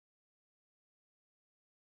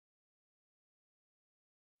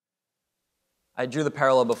I drew the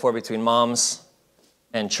parallel before between moms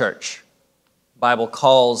and church. The Bible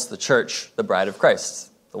calls the church the bride of Christ,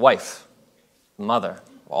 the wife, the mother,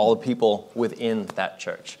 all the people within that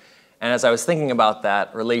church. And as I was thinking about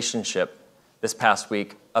that relationship this past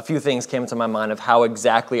week, a few things came to my mind of how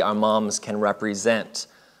exactly our moms can represent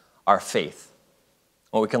our faith,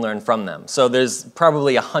 what we can learn from them. So there's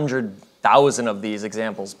probably 100,000 of these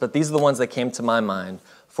examples, but these are the ones that came to my mind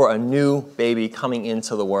for a new baby coming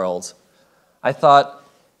into the world. I thought,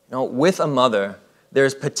 with a mother,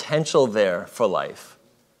 there's potential there for life.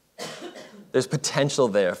 There's potential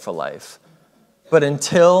there for life. But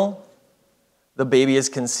until the baby is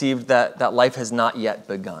conceived, that life has not yet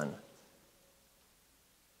begun.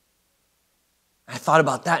 I thought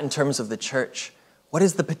about that in terms of the church. What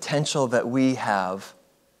is the potential that we have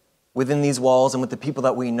within these walls and with the people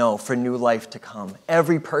that we know for new life to come?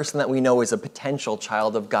 Every person that we know is a potential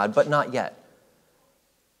child of God, but not yet.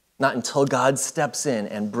 Not until God steps in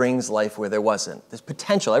and brings life where there wasn't. There's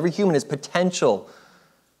potential. Every human is potential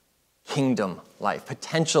kingdom life,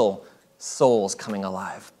 potential souls coming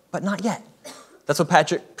alive, but not yet. That's what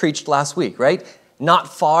Patrick preached last week, right? Not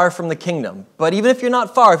far from the kingdom. But even if you're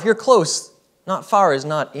not far, if you're close, not far is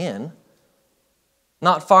not in.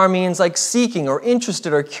 Not far means like seeking or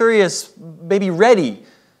interested or curious, maybe ready.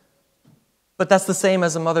 But that's the same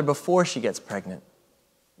as a mother before she gets pregnant.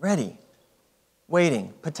 Ready,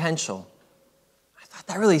 waiting, potential. I thought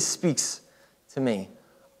that really speaks to me.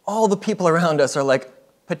 All the people around us are like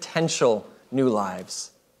potential new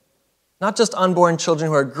lives. Not just unborn children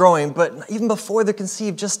who are growing, but even before they're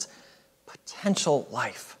conceived, just potential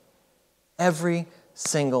life. Every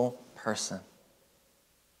single person.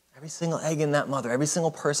 Every single egg in that mother, every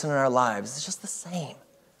single person in our lives is just the same.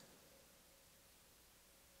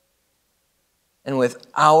 And with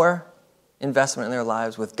our investment in their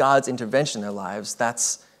lives, with God's intervention in their lives,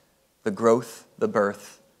 that's the growth, the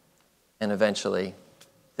birth, and eventually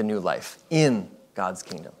the new life in God's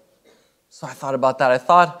kingdom. So I thought about that. I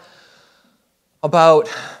thought about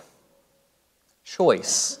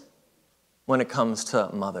choice when it comes to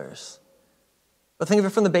mothers. But think of it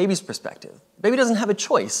from the baby's perspective. The baby doesn't have a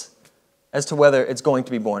choice as to whether it's going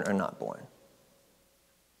to be born or not born.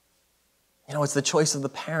 It's the choice of the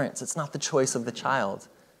parents. It's not the choice of the child.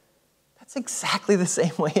 That's exactly the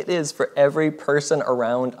same way it is for every person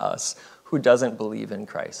around us who doesn't believe in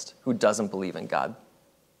Christ, who doesn't believe in God.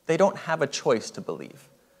 They don't have a choice to believe.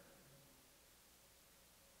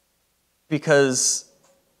 Because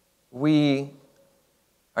we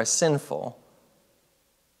are sinful.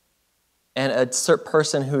 And a certain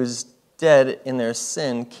person who's dead in their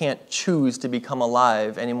sin can't choose to become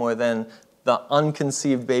alive any more than the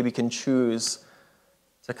unconceived baby can choose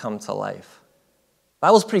to come to life. The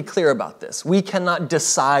Bible's pretty clear about this. We cannot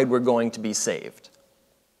decide we're going to be saved.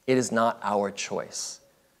 It is not our choice.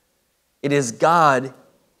 It is God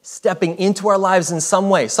stepping into our lives in some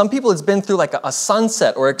way. Some people, it's been through like a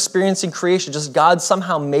sunset or experiencing creation. Just God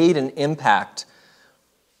somehow made an impact.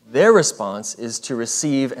 Their response is to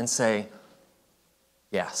receive and say,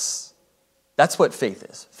 yes. That's what faith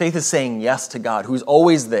is. Faith is saying yes to God, who's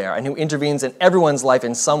always there and who intervenes in everyone's life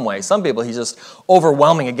in some way. Some people, he's just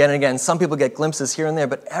overwhelming again and again. Some people get glimpses here and there,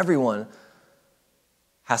 but everyone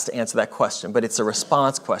has to answer that question. But it's a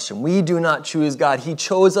response question. We do not choose God. He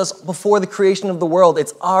chose us before the creation of the world.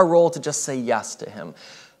 It's our role to just say yes to him.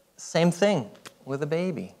 Same thing with a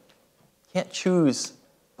baby. Can't choose,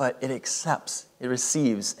 but it accepts, it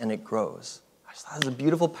receives, and it grows. I just thought it was a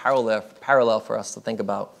beautiful parallel for us to think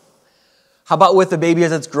about. How about with the baby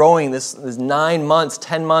as it's growing, this 9 months,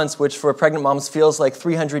 10 months, which for pregnant moms feels like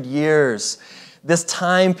 300 years. This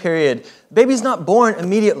time period, the baby's not born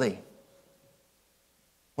immediately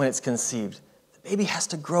when it's conceived. The baby has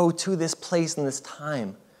to grow to this place and this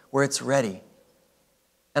time where it's ready.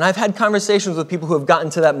 And I've had conversations with people who have gotten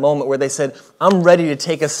to that moment where they said, I'm ready to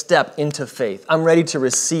take a step into faith. I'm ready to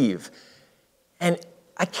receive. And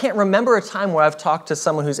I can't remember a time where I've talked to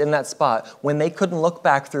someone who's in that spot when they couldn't look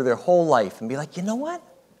back through their whole life and be like, you know what?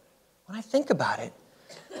 When I think about it,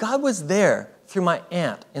 God was there through my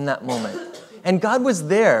aunt in that moment. And God was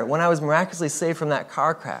there when I was miraculously saved from that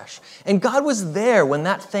car crash. And God was there when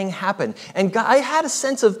that thing happened. And God, I had a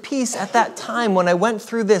sense of peace at that time when I went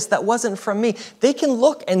through this that wasn't from me. They can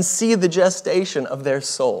look and see the gestation of their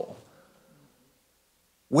soul,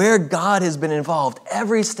 where God has been involved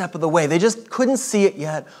every step of the way. They just couldn't see it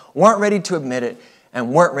yet, weren't ready to admit it,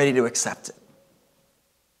 and weren't ready to accept it.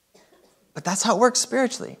 But that's how it works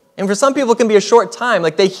spiritually. And for some people, it can be a short time.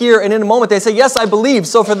 Like they hear, and in a moment, they say, yes, I believe.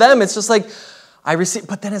 So for them, it's just like, I receive.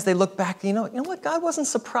 But then as they look back, you know what? God wasn't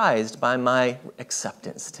surprised by my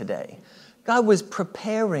acceptance today. God was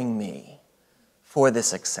preparing me for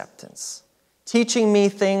this acceptance, teaching me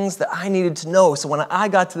things that I needed to know so when I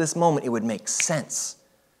got to this moment, it would make sense.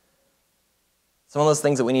 Some of those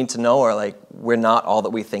things that we need to know are like we're not all that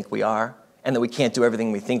we think we are, and that we can't do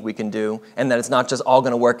everything we think we can do, and that it's not just all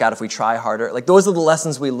going to work out if we try harder. Like those are the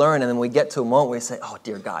lessons we learn, and then we get to a moment where we say, oh,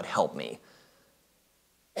 dear God, help me.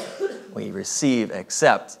 We receive,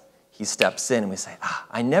 accept, he steps in, and we say,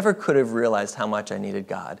 I never could have realized how much I needed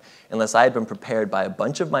God unless I had been prepared by a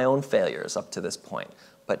bunch of my own failures up to this point,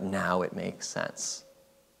 but now it makes sense.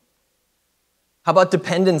 How about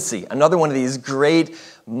dependency? Another one of these great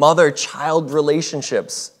mother-child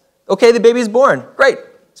relationships. Okay, the baby's born. Great.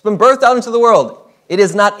 It's been birthed out into the world. It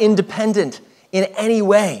is not independent in any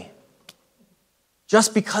way.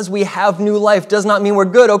 Just because we have new life does not mean we're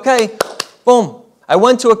good. Okay, boom. I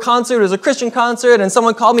went to a concert. It was a Christian concert, and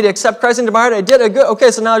someone called me to accept Christ into my heart. I did. Good. Okay,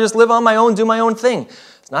 so now I just live on my own, do my own thing.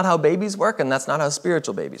 It's not how babies work, and that's not how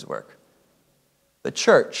spiritual babies work. The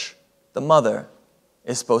church, the mother,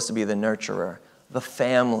 is supposed to be the nurturer, the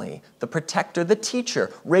family, the protector, the teacher,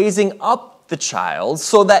 raising up the child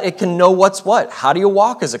so that it can know what's what. How do you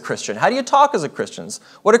walk as a Christian? How do you talk as a Christian?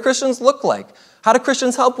 What do Christians look like? How do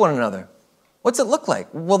Christians help one another? What's it look like?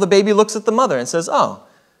 Well, the baby looks at the mother and says, oh.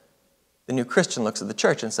 The new Christian looks at the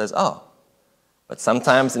church and says, oh. But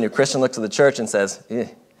sometimes the new Christian looks at the church and says, eh,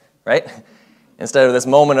 right? Instead of this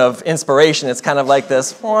moment of inspiration, it's kind of like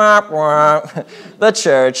this, wah, wah, the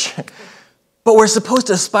church. But we're supposed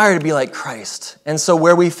to aspire to be like Christ. And so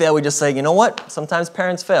where we fail, we just say, you know what? Sometimes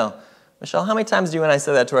parents fail. Michelle, how many times do you and I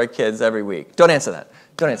say that to our kids every week? Don't answer that.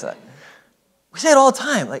 Don't answer that. We say it all the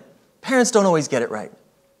time. Like, parents don't always get it right.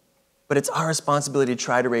 But it's our responsibility to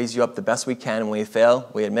try to raise you up the best we can. And when we fail,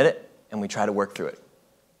 we admit it, and we try to work through it.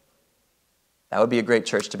 That would be a great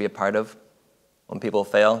church to be a part of. When people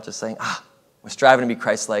fail, just saying, we're striving to be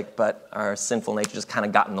Christ-like, but our sinful nature just kind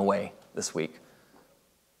of got in the way this week.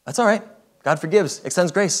 That's all right. God forgives,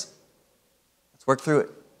 extends grace. Let's work through it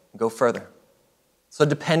and go further. So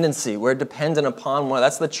dependency, we're dependent upon one another.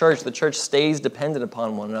 That's the church. The church stays dependent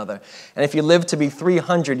upon one another. And if you live to be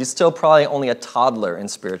 300, you're still probably only a toddler in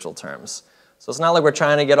spiritual terms. So it's not like we're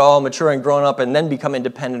trying to get all mature and grown up and then become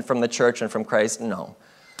independent from the church and from Christ. No.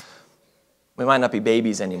 We might not be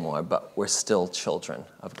babies anymore, but we're still children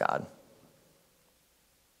of God.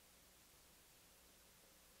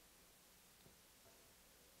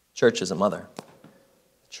 Church is a mother.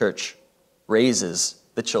 Church raises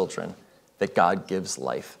the children that God gives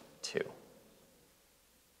life to.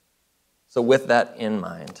 So with that in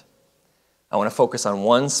mind, I want to focus on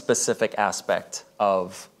one specific aspect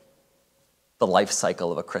of the life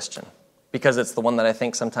cycle of a Christian, because it's the one that I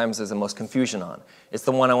think sometimes there's the most confusion on. It's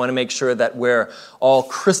the one I want to make sure that we're all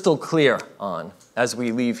crystal clear on as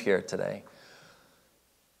we leave here today.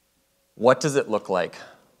 What does it look like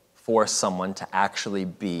for someone to actually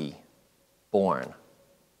be born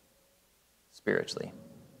spiritually?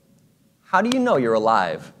 How do you know you're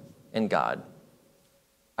alive in God?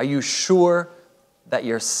 Are you sure that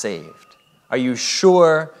you're saved? Are you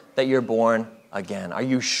sure that you're born again? Are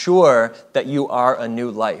you sure that you are a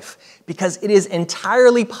new life? Because it is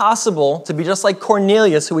entirely possible to be just like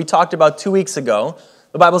Cornelius, who we talked about 2 weeks ago.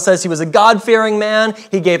 The Bible says he was a God-fearing man.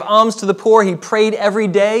 He gave alms to the poor. He prayed every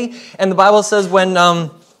day. And the Bible says when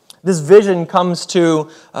this vision comes to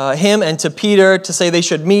him and to Peter to say they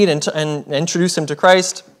should meet and introduce him to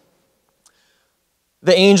Christ,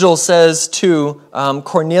 the angel says to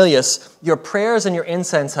Cornelius, your prayers and your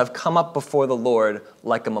incense have come up before the Lord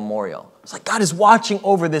like a memorial. It's like God is watching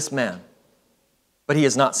over this man, but he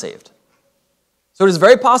is not saved. So it is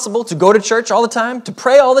very possible to go to church all the time, to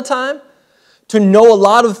pray all the time, to know a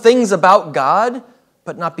lot of things about God,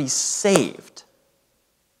 but not be saved.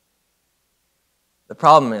 The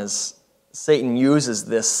problem is Satan uses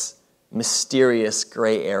this mysterious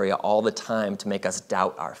gray area all the time to make us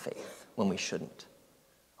doubt our faith when we shouldn't.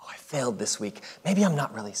 I failed this week. Maybe I'm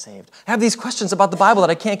not really saved. I have these questions about the Bible that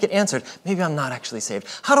I can't get answered. Maybe I'm not actually saved.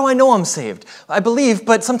 How do I know I'm saved? I believe,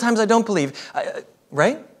 but sometimes I don't believe.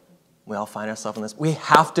 Right? We all find ourselves in this. We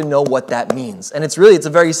have to know what that means. And it's a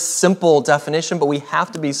very simple definition, but we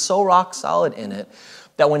have to be so rock solid in it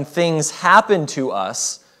that when things happen to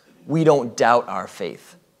us, we don't doubt our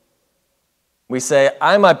faith. We say,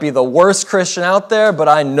 I might be the worst Christian out there, but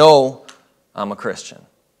I know I'm a Christian.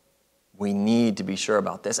 We need to be sure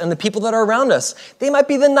about this. And the people that are around us, they might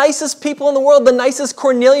be the nicest people in the world, the nicest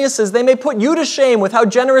Corneliuses. They may put you to shame with how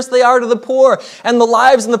generous they are to the poor and the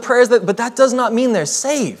lives and the prayers, but that does not mean they're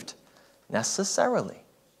saved necessarily.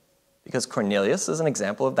 Because Cornelius is an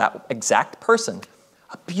example of that exact person,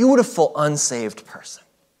 a beautiful unsaved person.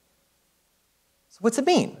 So what's it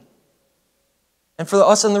mean? And for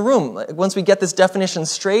us in the room, once we get this definition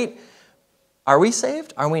straight, are we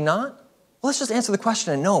saved? Are we not? Well, let's just answer the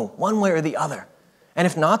question and know one way or the other. And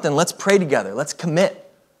if not, then let's pray together. Let's commit.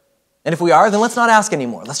 And if we are, then let's not ask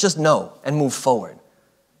anymore. Let's just know and move forward.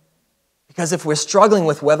 Because if we're struggling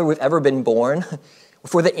with whether we've ever been born,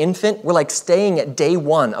 if we're the infant, we're like staying at day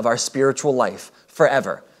one of our spiritual life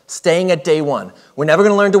forever. Staying at day one. We're never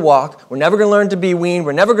going to learn to walk. We're never going to learn to be weaned.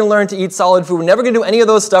 We're never going to learn to eat solid food. We're never going to do any of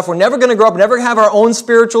those stuff. We're never going to grow up. We're never going to have our own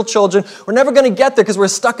spiritual children. We're never going to get there because we're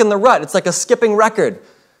stuck in the rut. It's like a skipping record.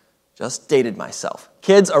 Just dated myself.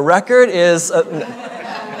 Kids, a record is...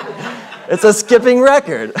 it's a skipping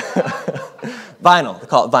record. Vinyl. They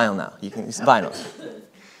call it vinyl now. You can use vinyl.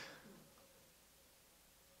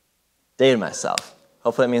 Dated myself.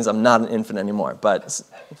 Hopefully that means I'm not an infant anymore. But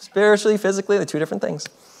spiritually, physically, they're two different things.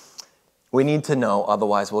 We need to know,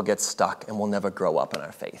 otherwise we'll get stuck and we'll never grow up in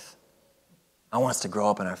our faith. I want us to grow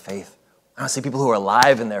up in our faith. I want to see people who are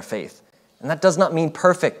alive in their faith. And that does not mean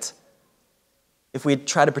perfect. If we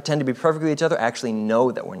try to pretend to be perfect with each other, I actually know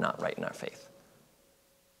that we're not right in our faith.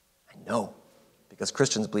 I know. Because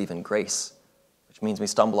Christians believe in grace, which means we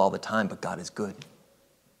stumble all the time, but God is good.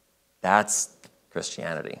 That's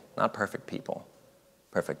Christianity. Not perfect people.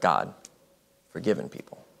 Perfect God. Forgiven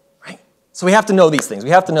people. Right? So we have to know these things.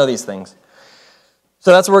 We have to know these things. So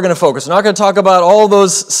that's where we're going to focus. We're not going to talk about all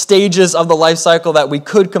those stages of the life cycle that we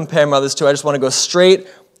could compare mothers to. I just want to go straight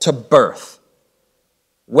to birth.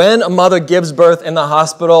 When a mother gives birth in the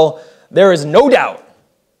hospital, there is no doubt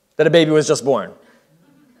that a baby was just born.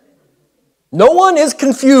 No one is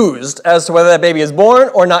confused as to whether that baby is born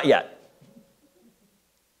or not yet.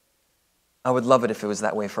 I would love it if it was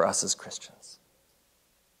that way for us as Christians.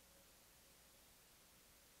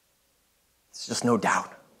 It's just no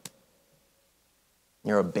doubt.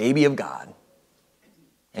 You're a baby of God.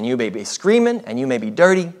 And you may be screaming and you may be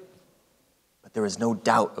dirty, but there is no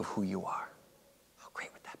doubt of who you are. How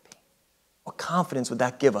great would that be? What confidence would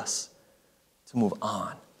that give us to move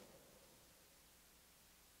on?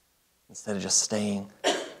 Instead of just staying,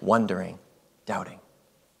 wondering, doubting.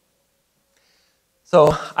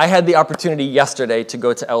 So I had the opportunity yesterday to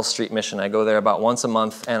go to L Street Mission. I go there about once a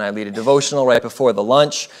month, and I lead a devotional right before the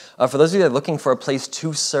lunch. For those of you that are looking for a place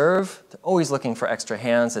to serve, they're always looking for extra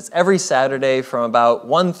hands. It's every Saturday from about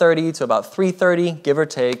 1:30 to about 3:30, give or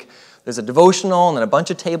take. There's a devotional and then a bunch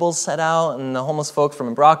of tables set out, and the homeless folk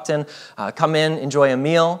from Brockton come in, enjoy a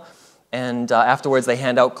meal. And afterwards, they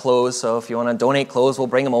hand out clothes. So if you want to donate clothes, we'll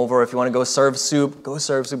bring them over. If you want to go serve soup, go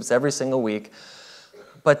serve soup. It's every single week.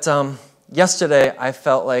 But yesterday, I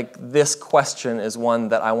felt like this question is one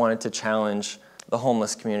that I wanted to challenge the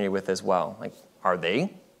homeless community with as well. Like, are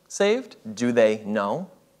they saved? Do they know?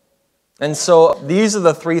 And so these are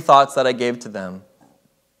the three thoughts that I gave to them,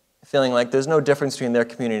 feeling like there's no difference between their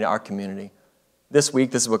community and our community. This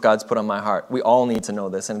week, this is what God's put on my heart. We all need to know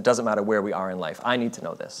this, and it doesn't matter where we are in life. I need to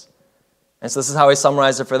know this. And so this is how I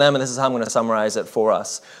summarize it for them, and this is how I'm going to summarize it for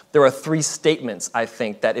us. There are three statements, I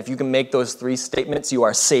think, that if you can make those three statements, you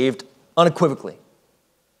are saved unequivocally.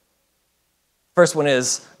 First one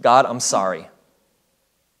is, God, I'm sorry.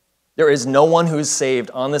 There is no one who is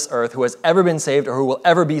saved on this earth who has ever been saved or who will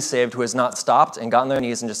ever be saved who has not stopped and gotten on their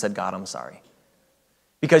knees and just said, God, I'm sorry.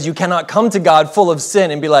 Because you cannot come to God full of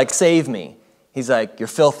sin and be like, save me. He's like, you're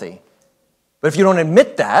filthy. But if you don't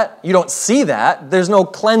admit that, you don't see that, there's no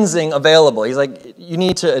cleansing available. He's like, you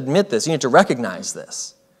need to admit this. You need to recognize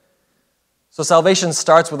this. So salvation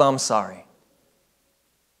starts with, I'm sorry.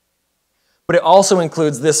 But it also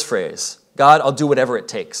includes this phrase, God, I'll do whatever it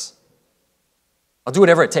takes. I'll do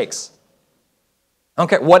whatever it takes. I don't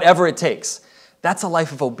care, whatever it takes. That's a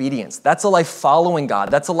life of obedience. That's a life following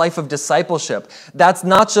God. That's a life of discipleship. That's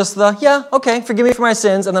not just the, yeah, okay, forgive me for my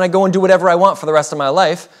sins, and then I go and do whatever I want for the rest of my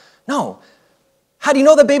life. No. How do you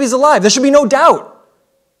know that baby's alive? There should be no doubt.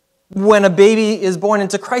 When a baby is born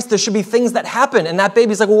into Christ, there should be things that happen. And that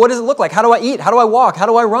baby's like, well, what does it look like? How do I eat? How do I walk? How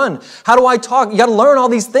do I run? How do I talk? You got to learn all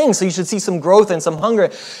these things. So you should see some growth and some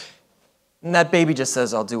hunger. And that baby just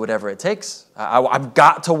says, I'll do whatever it takes. I've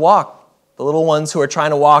got to walk. The little ones who are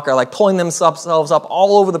trying to walk are like pulling themselves up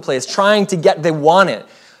all over the place, trying to get, they want it.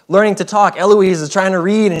 Learning to talk. Eloise is trying to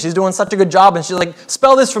read, and she's doing such a good job. And she's like,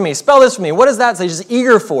 spell this for me. Spell this for me. What does that say? She's just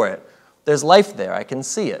eager for it. There's life there. I can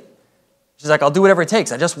see it. She's like, I'll do whatever it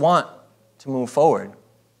takes. I just want to move forward.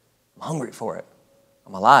 I'm hungry for it.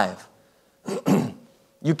 I'm alive.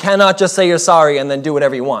 You cannot just say you're sorry and then do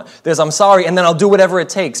whatever you want. There's I'm sorry and then I'll do whatever it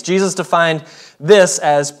takes. Jesus defined this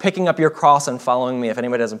as picking up your cross and following me. If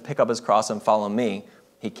anybody doesn't pick up his cross and follow me,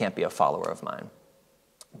 he can't be a follower of mine.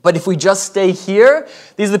 But if we just stay here,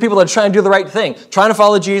 these are the people that are trying to do the right thing, trying to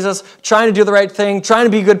follow Jesus, trying to do the right thing, trying to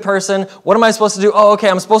be a good person. What am I supposed to do? Oh, okay,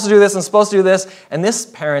 I'm supposed to do this, I'm supposed to do this. And this,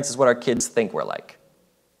 parents, is what our kids think we're like.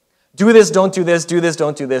 Do this, don't do this, do this,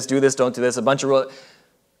 don't do this, do this, don't do this, a bunch of rules.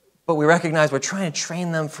 But we recognize we're trying to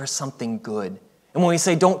train them for something good. And when we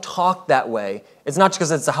say don't talk that way, it's not just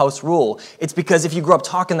because it's a house rule. It's because if you grow up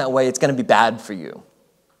talking that way, it's going to be bad for you.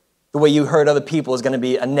 The way you hurt other people is going to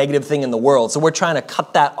be a negative thing in the world. So we're trying to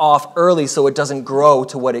cut that off early so it doesn't grow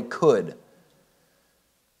to what it could.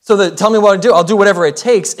 So the tell me what to do, I'll do whatever it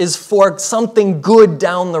takes is for something good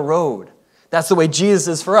down the road. That's the way Jesus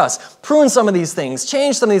is for us. Prune some of these things,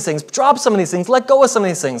 change some of these things, drop some of these things, let go of some of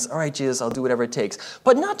these things. All right, Jesus, I'll do whatever it takes.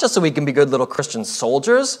 But not just so we can be good little Christian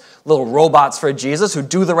soldiers, little robots for Jesus who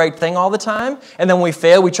do the right thing all the time. And then when we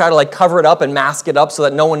fail, we try to cover it up and mask it up so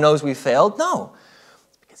that no one knows we failed. No.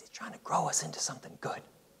 Grow us into something good.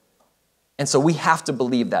 And so we have to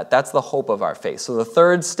believe that. That's the hope of our faith. So the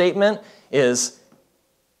third statement is,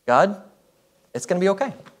 God, it's going to be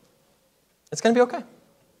okay. It's going to be okay.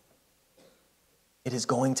 It is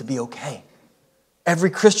going to be okay. Every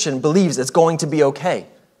Christian believes it's going to be okay.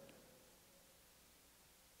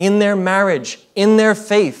 In their marriage, in their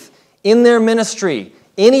faith, in their ministry,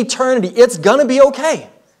 in eternity, it's going to be okay.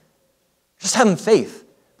 Just having faith.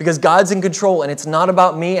 Because God's in control, and it's not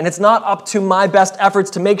about me, and it's not up to my best efforts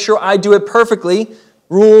to make sure I do it perfectly.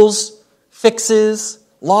 Rules, fixes,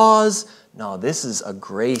 laws. No, this is a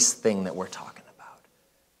grace thing that we're talking about.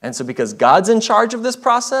 And so because God's in charge of this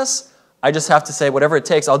process, I just have to say, whatever it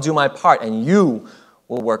takes, I'll do my part, and you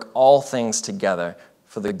will work all things together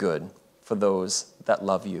for the good, for those that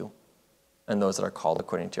love you, and those that are called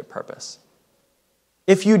according to your purpose.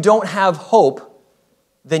 If you don't have hope,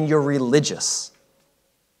 then you're religious.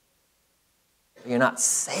 You're not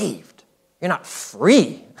saved. You're not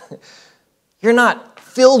free. You're not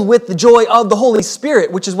filled with the joy of the Holy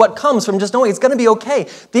Spirit, which is what comes from just knowing it's going to be okay.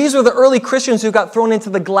 These are the early Christians who got thrown into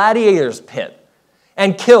the gladiators pit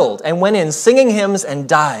and killed and went in singing hymns and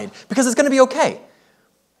died because it's going to be okay.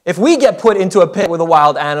 If we get put into a pit with a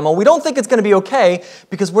wild animal, we don't think it's going to be okay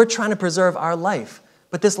because we're trying to preserve our life.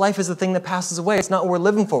 But this life is the thing that passes away. It's not what we're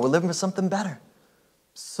living for. We're living for something better.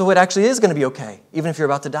 So it actually is going to be okay, even if you're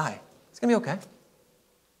about to die. It's going to be okay.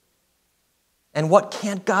 And what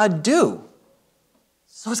can't God do?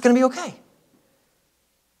 So it's going to be okay.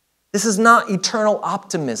 This is not eternal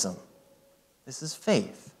optimism. This is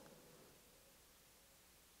faith.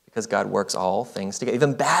 Because God works all things together,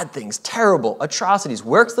 even bad things, terrible atrocities,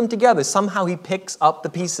 works them together. Somehow he picks up the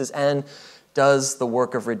pieces and does the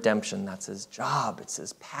work of redemption. That's his job. It's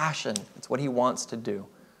his passion. It's what he wants to do.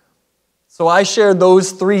 So I shared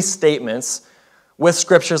those three statements with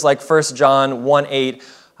scriptures like 1 John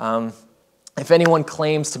 1:8. If anyone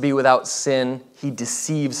claims to be without sin, he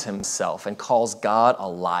deceives himself and calls God a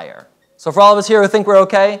liar. So for all of us here who think we're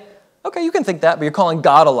okay, you can think that, but you're calling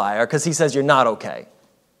God a liar because he says you're not okay.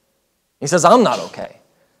 He says, I'm not okay.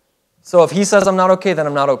 So if he says I'm not okay, then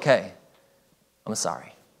I'm not okay. I'm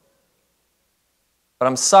sorry. But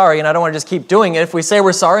I'm sorry, and I don't want to just keep doing it. If we say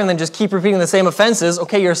we're sorry and then just keep repeating the same offenses,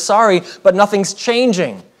 okay, you're sorry, but nothing's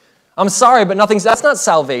changing. I'm sorry, but that's not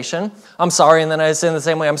salvation. I'm sorry, and then I sin the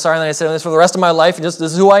same way. I'm sorry, and then I sin this for the rest of my life, and just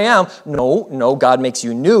this is who I am. No, God makes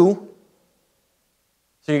you new.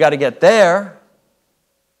 So you got to get there.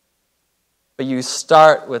 But you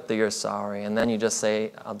start with the you're sorry, and then you just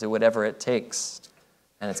say, I'll do whatever it takes,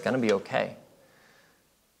 and it's going to be okay.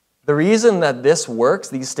 The reason that this works,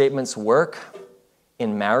 these statements work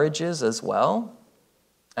in marriages as well,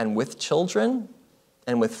 and with children,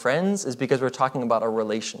 and with friends, is because we're talking about a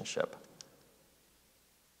relationship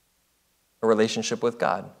with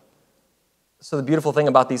God. So the beautiful thing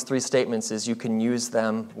about these three statements is you can use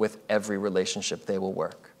them with every relationship. They will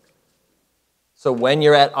work. So when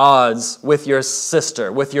you're at odds with your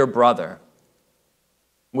sister, with your brother,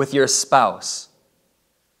 with your spouse,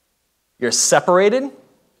 you're separated,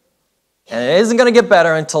 and it isn't going to get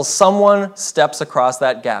better until someone steps across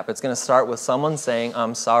that gap. It's going to start with someone saying,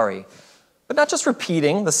 I'm sorry. But not just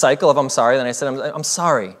repeating the cycle of I'm sorry, then I said, I'm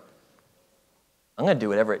sorry. I'm going to do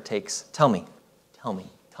whatever it takes. Tell me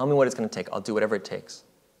what it's going to take. I'll do whatever it takes.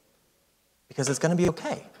 Because it's going to be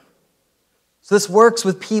okay. So this works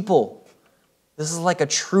with people. This is like a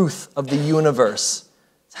truth of the universe.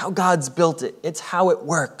 It's how God's built it. It's how it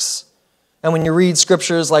works. And when you read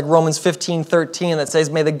scriptures like Romans 15:13 that says,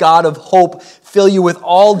 may the God of hope fill you with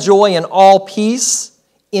all joy and all peace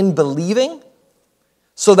in believing,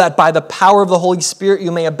 so that by the power of the Holy Spirit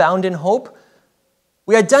you may abound in hope,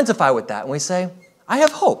 we identify with that and we say, I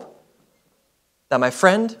have hope that my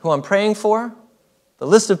friend who I'm praying for, the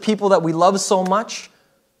list of people that we love so much,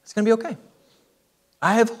 It's going to be okay.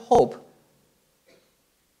 I have hope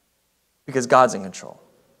because God's in control,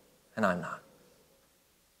 and I'm not.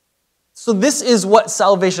 So this is what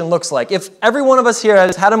salvation looks like. If every one of us here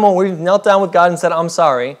has had a moment where we've knelt down with God and said, I'm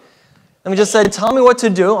sorry, and we just said, tell me what to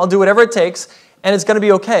do, I'll do whatever it takes, and it's going to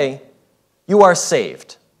be okay, you are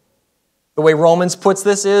saved. The way Romans puts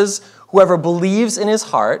this is, whoever believes in his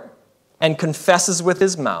heart and confesses with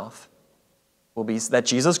his mouth will be that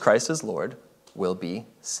Jesus Christ is Lord, will be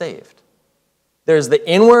saved. There's the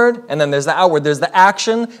inward, and then there's the outward. There's the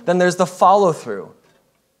action, then there's the follow-through.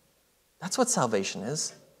 That's what salvation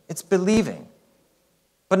is. It's believing.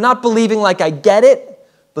 But not believing like I get it,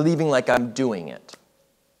 believing like I'm doing it.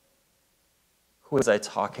 Who was I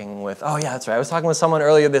talking with? Oh, yeah, that's right. I was talking with someone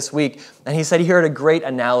earlier this week, and he said he heard a great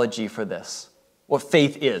analogy for this, what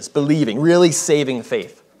faith is, believing, really saving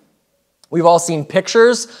faith. We've all seen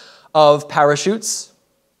pictures of parachutes.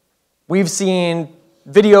 We've seen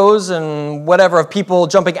videos and whatever of people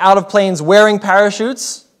jumping out of planes wearing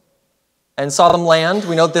parachutes and saw them land.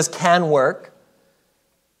 We know this can work.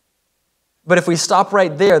 But if we stop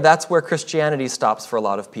right there, that's where Christianity stops for a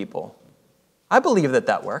lot of people. I believe that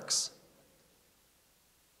that works.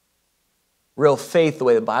 Real faith, the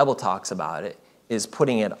way the Bible talks about it, is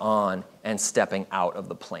putting it on and stepping out of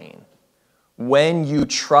the plane. When you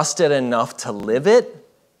trust it enough to live it,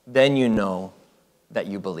 then you know that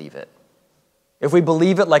you believe it. If we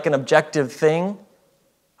believe it like an objective thing,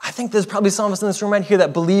 I think there's probably some of us in this room right here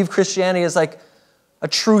that believe Christianity is like a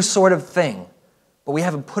true sort of thing, but we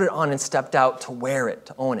haven't put it on and stepped out to wear it,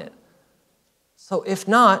 to own it. So if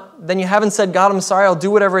not, then you haven't said, God, I'm sorry, I'll do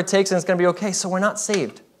whatever it takes and it's going to be okay, so we're not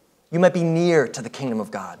saved. You might be near to the kingdom of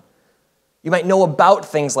God. You might know about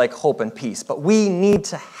things like hope and peace, but we need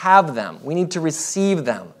to have them. We need to receive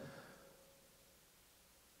them.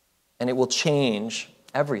 And it will change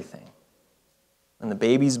everything. When the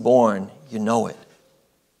baby's born, you know it.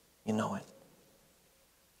 You know it.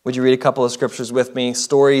 Would you read a couple of scriptures with me?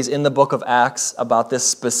 Stories in the book of Acts about this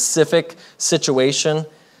specific situation.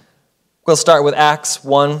 We'll start with Acts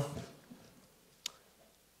 1.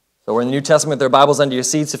 So we're in the New Testament. There are Bibles under your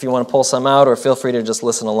seats if you want to pull some out, or feel free to just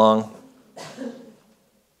listen along.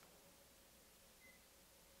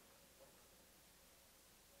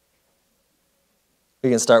 We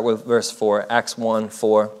can start with verse 4, Acts 1,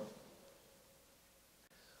 4.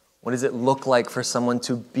 What does it look like for someone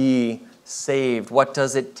to be saved? What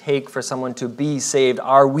does it take for someone to be saved?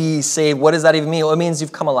 Are we saved? What does that even mean? Well, it means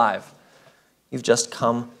you've come alive. You've just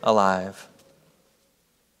come alive.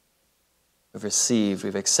 We've received,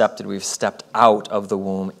 we've accepted, we've stepped out of the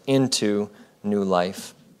womb into new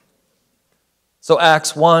life. So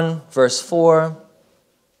Acts 1, verse 4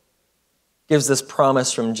 gives this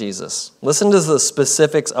promise from Jesus. Listen to the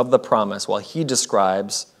specifics of the promise while he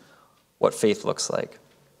describes what faith looks like.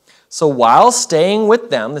 So while staying with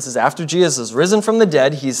them, this is after Jesus is risen from the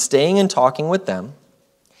dead, he's staying and talking with them.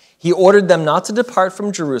 He ordered them not to depart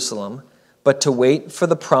from Jerusalem, but to wait for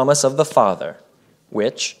the promise of the Father,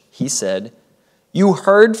 which, he said, you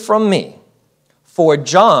heard from me. For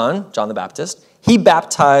John the Baptist, he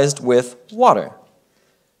baptized with water.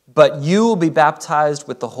 But you will be baptized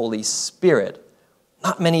with the Holy Spirit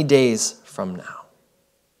not many days from now.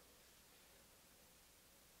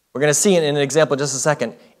 We're going to see in an example in just a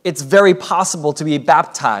second. It's very possible to be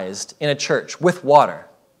baptized in a church with water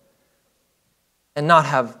and not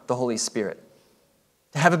have the Holy Spirit.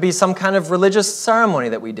 To have it be some kind of religious ceremony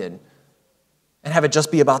that we did and have it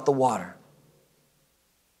just be about the water.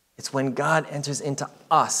 It's when God enters into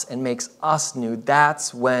us and makes us new,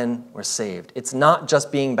 that's when we're saved. It's not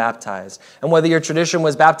just being baptized. And whether your tradition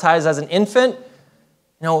was baptized as an infant,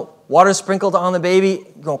 water sprinkled on the baby,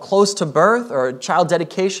 close to birth or child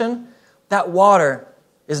dedication, that water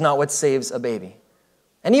is not what saves a baby.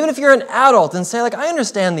 And even if you're an adult and say, I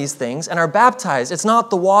understand these things and are baptized, it's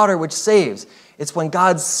not the water which saves. It's when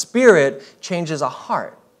God's Spirit changes a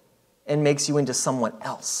heart and makes you into someone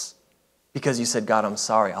else. Because you said, God, I'm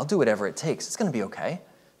sorry. I'll do whatever it takes. It's going to be okay.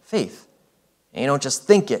 Faith. And you don't just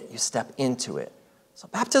think it, you step into it. So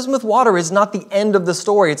baptism with water is not the end of the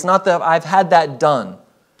story. It's not that I've had that done.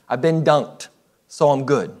 I've been dunked, so I'm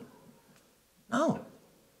good. No.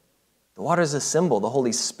 The water is a symbol. The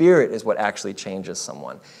Holy Spirit is what actually changes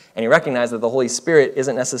someone. And you recognize that the Holy Spirit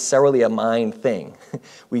isn't necessarily a mind thing.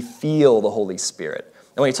 We feel the Holy Spirit.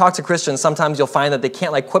 And when you talk to Christians, sometimes you'll find that they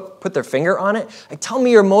can't put their finger on it. Tell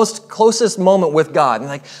me your most closest moment with God.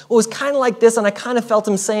 And it was kind of like this, and I kind of felt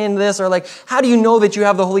him saying this. Or how do you know that you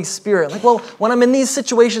have the Holy Spirit? When I'm in these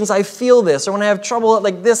situations, I feel this. Or when I have trouble,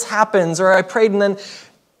 this happens. Or I prayed, and then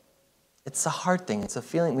it's a heart thing. It's a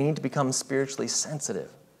feeling. We need to become spiritually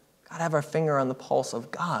sensitive. got to have our finger on the pulse of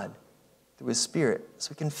God through his Spirit so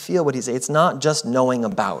we can feel what he's saying. It's not just knowing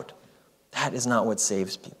about. That is not what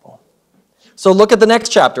saves people. So look at the next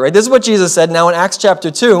chapter, right? This is what Jesus said. Now in Acts chapter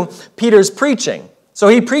 2, Peter's preaching. So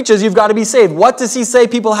he preaches, you've got to be saved. What does he say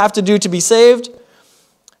people have to do to be saved?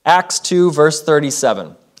 Acts 2, verse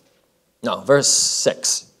 37. No, verse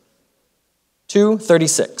 6.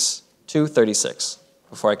 2:36. 2:36.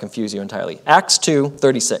 Before I confuse you entirely. Acts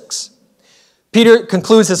 2:36. Peter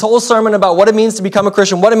concludes his whole sermon about what it means to become a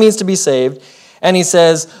Christian, what it means to be saved. And he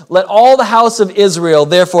says, let all the house of Israel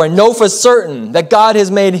therefore know for certain that God has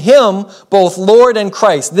made him both Lord and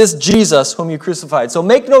Christ, this Jesus whom you crucified. So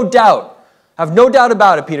make no doubt, have no doubt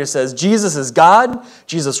about it, Peter says. Jesus is God.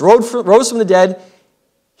 Jesus rose from the dead.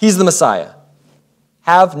 He's the Messiah.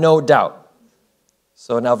 Have no doubt.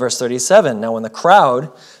 So now verse 37. Now when the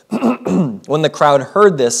crowd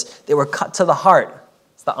heard this, they were cut to the heart.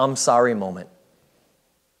 It's the I'm sorry moment.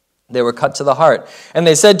 They were cut to the heart. And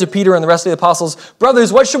they said to Peter and the rest of the apostles,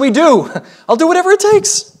 brothers, what should we do? I'll do whatever it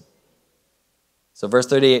takes. So verse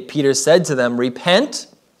 38, Peter said to them, repent,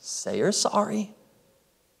 say you're sorry.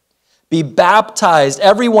 Be baptized,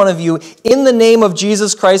 every one of you, in the name of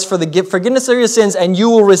Jesus Christ for the forgiveness of your sins, and you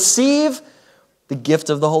will receive the gift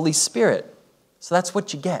of the Holy Spirit. So that's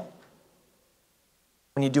what you get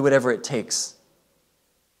when you do whatever it takes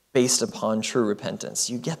based upon true repentance.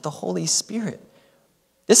 You get the Holy Spirit.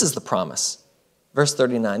 This is the promise. Verse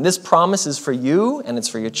 39. This promise is for you, and it's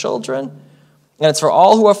for your children, and it's for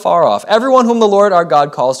all who are far off, everyone whom the Lord our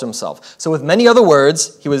God calls to himself. So with many other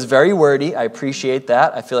words, he was very wordy. I appreciate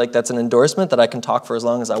that. I feel like that's an endorsement that I can talk for as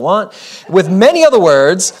long as I want. With many other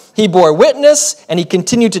words, he bore witness, and he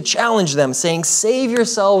continued to challenge them, saying, save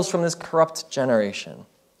yourselves from this corrupt generation.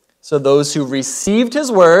 So those who received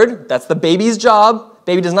his word, that's the baby's job.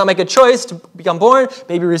 Baby does not make a choice to become born.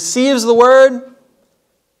 Baby receives the word.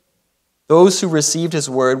 Those who received his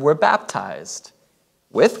word were baptized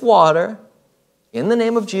with water in the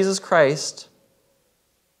name of Jesus Christ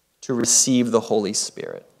to receive the Holy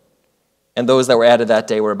Spirit. And those that were added that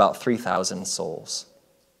day were about 3,000 souls.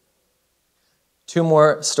 Two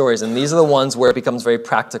more stories, and these are the ones where it becomes very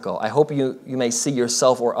practical. I hope you may see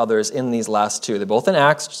yourself or others in these last two. They're both in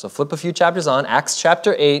Acts, so flip a few chapters on. Acts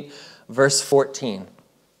chapter 8, verse 14.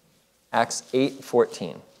 Acts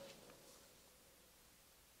 8:14.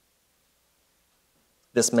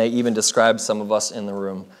 This may even describe some of us in the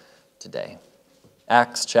room today.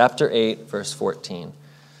 Acts chapter 8, verse 14.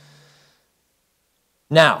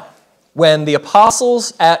 Now, when the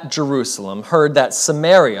apostles at Jerusalem heard that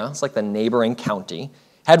Samaria, it's like the neighboring county,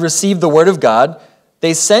 had received the word of God,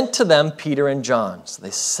 they sent to them Peter and John. So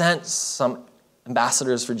they sent some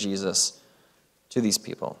ambassadors for Jesus to these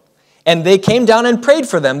people. And they came down and prayed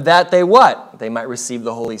for them that they what? They might receive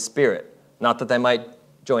the Holy Spirit. Not that they might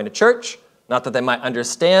join a church, not that they might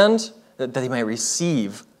understand, that they might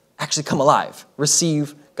receive, actually come alive,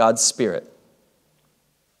 receive God's Spirit.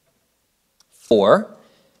 For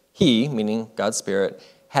he, meaning God's Spirit,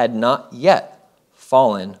 had not yet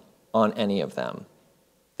fallen on any of them.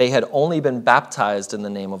 They had only been baptized in the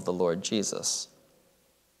name of the Lord Jesus.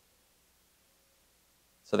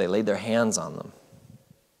 So they laid their hands on them,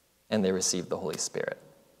 and they received the Holy Spirit.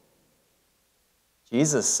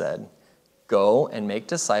 Jesus said, go and make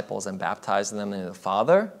disciples and baptize them in the name of the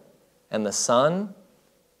Father and the Son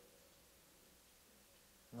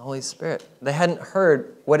and the Holy Spirit. They hadn't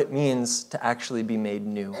heard what it means to actually be made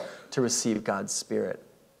new, to receive God's Spirit.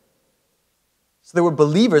 So they were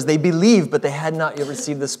believers. They believed, but they had not yet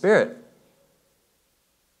received the Spirit.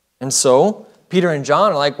 And so Peter and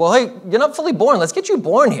John are like, well, hey, you're not fully born. Let's get you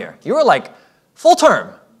born here. You were like full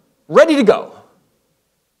term, ready to go.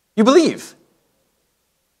 You believe.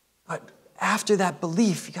 But after that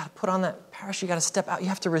belief, you got to put on that parachute, you got to step out. You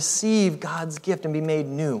have to receive God's gift and be made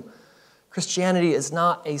new. Christianity is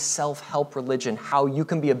not a self-help religion, how you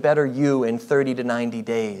can be a better you in 30 to 90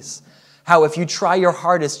 days. How if you try your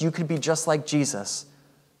hardest, you could be just like Jesus.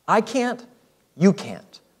 I can't, you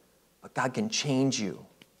can't, but God can change you.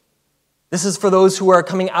 This is for those who are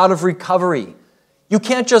coming out of recovery. You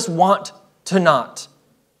can't just want to not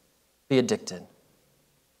be addicted.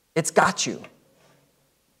 It's got you.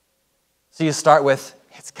 So you start with,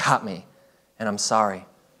 it's got me, and I'm sorry.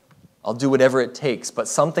 I'll do whatever it takes, but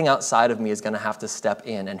something outside of me is going to have to step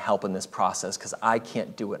in and help in this process because I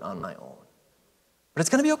can't do it on my own. But it's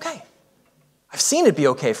going to be okay. I've seen it be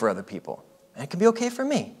okay for other people, and it can be okay for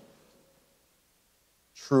me.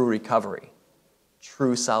 True recovery,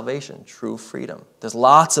 true salvation, true freedom. There's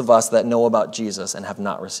lots of us that know about Jesus and have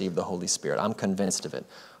not received the Holy Spirit. I'm convinced of it.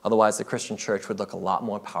 Otherwise, the Christian church would look a lot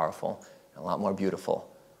more powerful, and a lot more beautiful,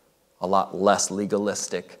 a lot less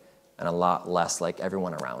legalistic and a lot less like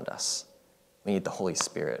everyone around us. We need the Holy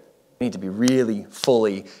Spirit. We need to be really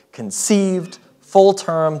fully conceived,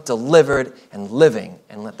 full-term, delivered, and living,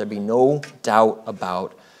 and let there be no doubt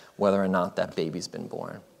about whether or not that baby's been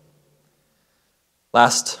born.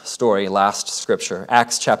 Last story, last scripture,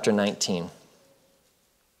 Acts chapter 19.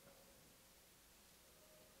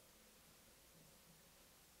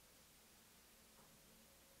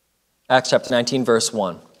 Acts chapter 19, verse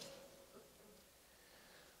 1.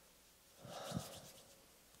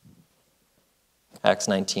 Acts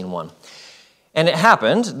 19:1. And it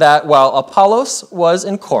happened that while Apollos was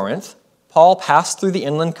in Corinth, Paul passed through the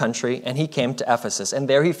inland country, and he came to Ephesus, and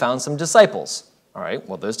there he found some disciples. All right,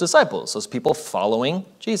 well, there's disciples, those people following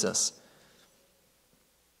Jesus.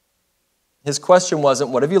 His question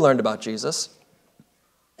wasn't, what have you learned about Jesus?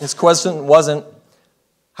 His question wasn't,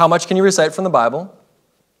 how much can you recite from the Bible?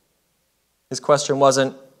 His question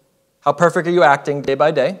wasn't, how perfect are you acting day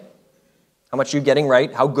by day? How much are you getting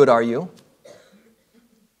right? How good are you?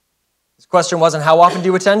 His question wasn't, how often do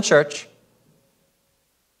you attend church?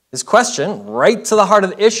 His question, right to the heart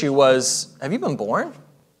of the issue, was, have you been born?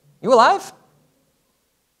 You alive?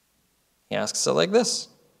 He asks it like this.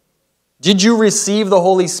 Did you receive the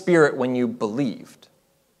Holy Spirit when you believed?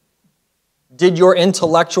 Did your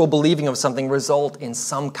intellectual believing of something result in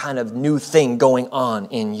some kind of new thing going on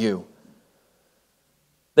in you?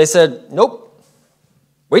 They said, nope.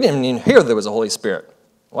 We didn't even hear there was a Holy Spirit.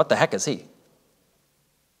 What the heck is he?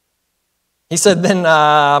 He said, then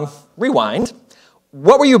rewind.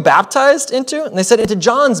 What were you baptized into? And they said, into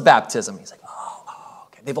John's baptism. He's like, oh,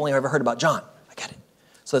 okay. They've only ever heard about John. I get it.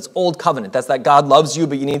 So that's old covenant. That's that God loves you,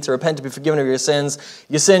 but you need to repent to be forgiven of your sins.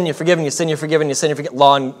 You sin, you're forgiven. You sin, you're forgiven. You sin, you're forgiven.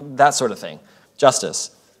 Law and that sort of thing.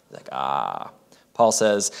 Justice. Like, Paul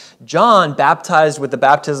says, John baptized with the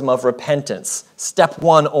baptism of repentance. Step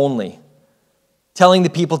one only. Telling the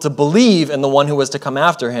people to believe in the one who was to come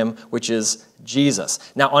after him, which is Jesus.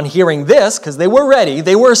 Now, on hearing this, because they were ready,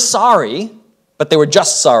 they were sorry, but they were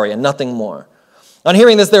just sorry and nothing more. On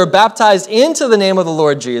hearing this, they were baptized into the name of the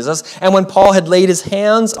Lord Jesus, and when Paul had laid his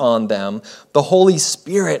hands on them, the Holy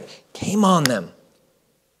Spirit came on them.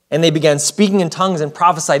 And they began speaking in tongues and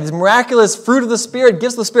prophesied. These miraculous fruit of the Spirit,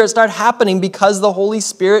 gifts of the Spirit, start happening because the Holy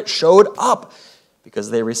Spirit showed up,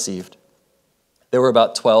 because they received. There were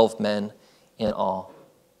about 12 men in all.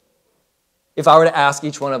 If I were to ask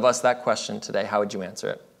each one of us that question today, how would you answer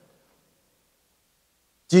it?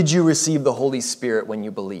 Did you receive the Holy Spirit when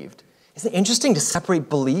you believed? Isn't it interesting to separate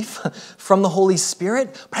belief from the Holy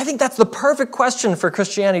Spirit? But I think that's the perfect question for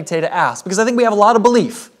Christianity today to ask, because I think we have a lot of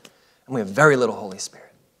belief, and we have very little Holy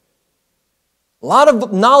Spirit. A lot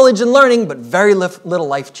of knowledge and learning, but very little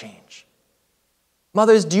life change.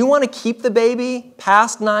 Mothers, do you want to keep the baby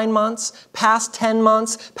past 9 months, past 10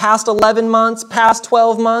 months, past 11 months, past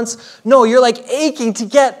 12 months? No, you're like aching to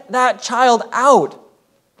get that child out.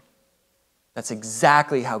 That's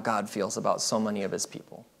exactly how God feels about so many of his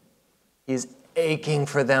people. He's aching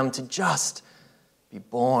for them to just be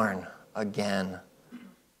born again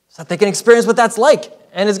so that they can experience what that's like.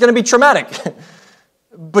 And it's going to be traumatic,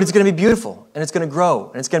 but it's going to be beautiful, and it's going to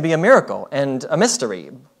grow, and it's going to be a miracle and a mystery,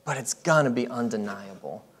 but it's going to be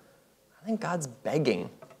undeniable. I think God's begging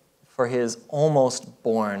for his almost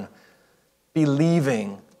born,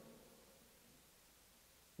 believing,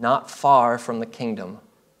 not far from the kingdom,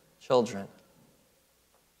 children,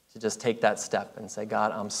 to just take that step and say,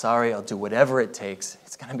 God, I'm sorry, I'll do whatever it takes.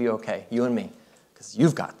 It's going to be okay, you and me, because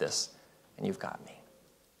you've got this, and you've got me.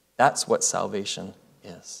 That's what salvation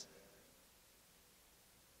is.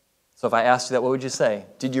 So if I asked you that, what would you say?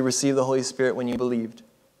 Did you receive the Holy Spirit when you believed?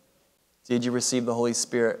 Did you receive the Holy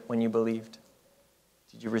Spirit when you believed?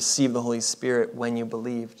 Did you receive the Holy Spirit when you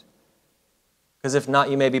believed? Because if not,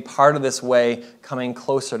 you may be part of this way coming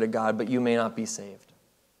closer to God, but you may not be saved.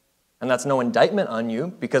 And that's no indictment on you,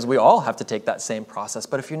 because we all have to take that same process.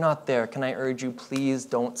 But if you're not there, can I urge you, please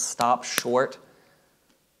don't stop short.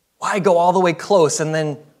 Why go all the way close and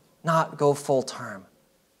then not go full term?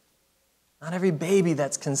 Not every baby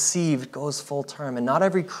that's conceived goes full term, and not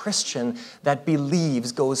every Christian that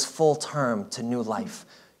believes goes full term to new life.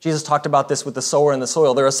 Jesus talked about this with the sower and the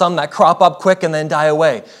soil. There are some that crop up quick and then die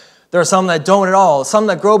away. There are some that don't at all. Some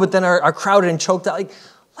that grow but then are crowded and choked out. Like,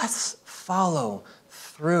 let's follow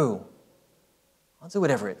through. I'll do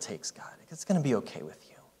whatever it takes, God. It's going to be okay with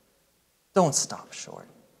you. Don't stop short.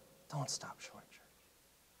 Don't stop short, church.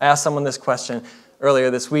 I asked someone this question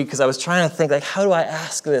earlier this week because I was trying to think, like, how do I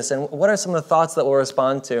ask this? And what are some of the thoughts that we'll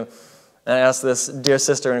respond to? And I asked this dear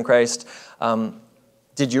sister in Christ,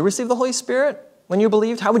 did you receive the Holy Spirit when you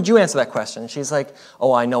believed? How would you answer that question? She's like,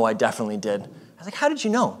 oh, I know I definitely did. I was like, how did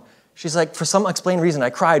you know? She's like, for some unexplained reason, I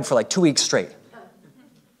cried for like 2 weeks straight.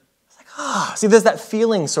 It's like, see, there's that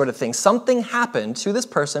feeling sort of thing. Something happened to this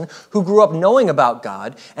person who grew up knowing about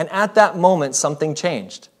God, and at that moment, something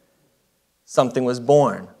changed. Something was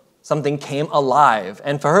born. Something came alive.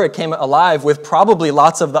 And for her, it came alive with probably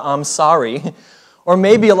lots of the I'm sorry, or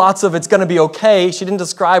maybe lots of it's going to be okay. She didn't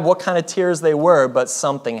describe what kind of tears they were, but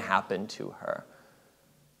something happened to her.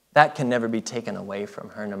 That can never be taken away from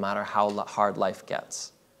her, no matter how hard life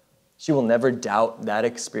gets. She will never doubt that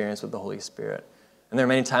experience with the Holy Spirit. And there are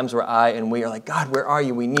many times where I and we are like, God, where are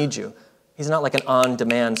you? We need you. He's not like an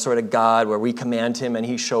on-demand sort of God where we command him and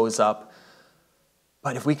he shows up.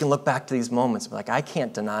 But if we can look back to these moments, like, I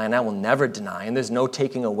can't deny and I will never deny, and there's no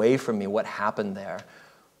taking away from me what happened there,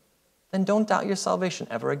 then don't doubt your salvation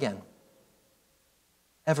ever again.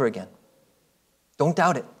 Ever again. Don't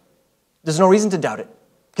doubt it. There's no reason to doubt it,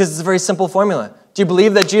 because it's a very simple formula. Do you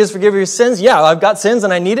believe that Jesus forgives your sins? Yeah, I've got sins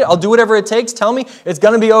and I need it. I'll do whatever it takes. Tell me it's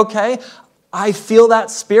going to be okay. I feel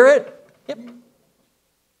that Spirit. Yep.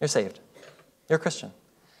 You're saved. You're a Christian.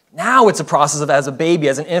 Now it's a process of, as a baby,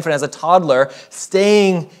 as an infant, as a toddler,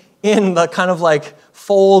 staying in the kind of like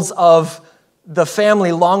folds of the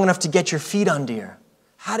family long enough to get your feet under you.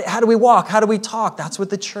 How do we walk? How do we talk? That's what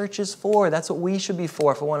the church is for. That's what we should be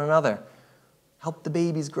for one another. Help the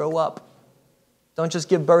babies grow up. Don't just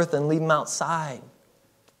give birth and leave them outside.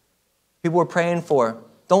 People we're praying for.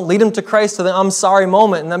 Don't lead them to Christ to the I'm sorry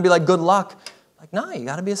moment and then be like, good luck. Like, no, you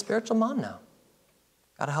got to be a spiritual mom now.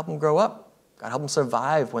 Got to help them grow up. Got to help them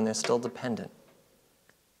survive when they're still dependent.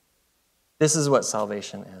 This is what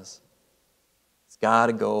salvation is. It's got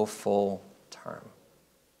to go full term.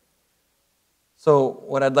 So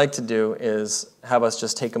what I'd like to do is have us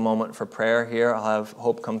just take a moment for prayer here. I'll have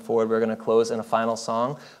Hope come forward. We're going to close in a final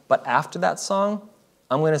song. But after that song,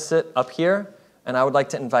 I'm going to sit up here, and I would like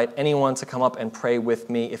to invite anyone to come up and pray with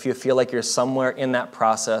me if you feel like you're somewhere in that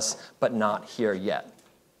process but not here yet.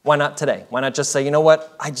 Why not today? Why not just say, you know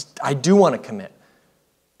what, I do want to commit.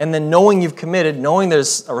 And then knowing you've committed, knowing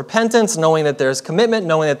there's a repentance, knowing that there's commitment,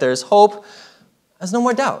 knowing that there's hope, there's no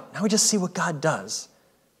more doubt. Now we just see what God does.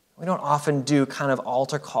 We don't often do kind of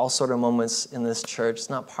altar call sort of moments in this church. It's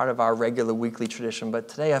not part of our regular weekly tradition. But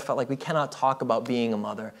today I felt like we cannot talk about being a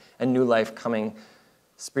mother and new life coming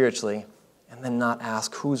spiritually and then not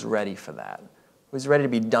ask who's ready for that. Who's ready to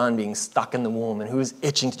be done being stuck in the womb and who's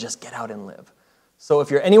itching to just get out and live. So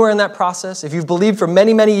if you're anywhere in that process, if you've believed for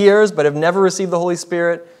many, many years but have never received the Holy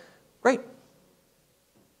Spirit, great.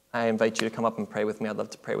 I invite you to come up and pray with me. I'd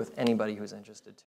love to pray with anybody who's interested.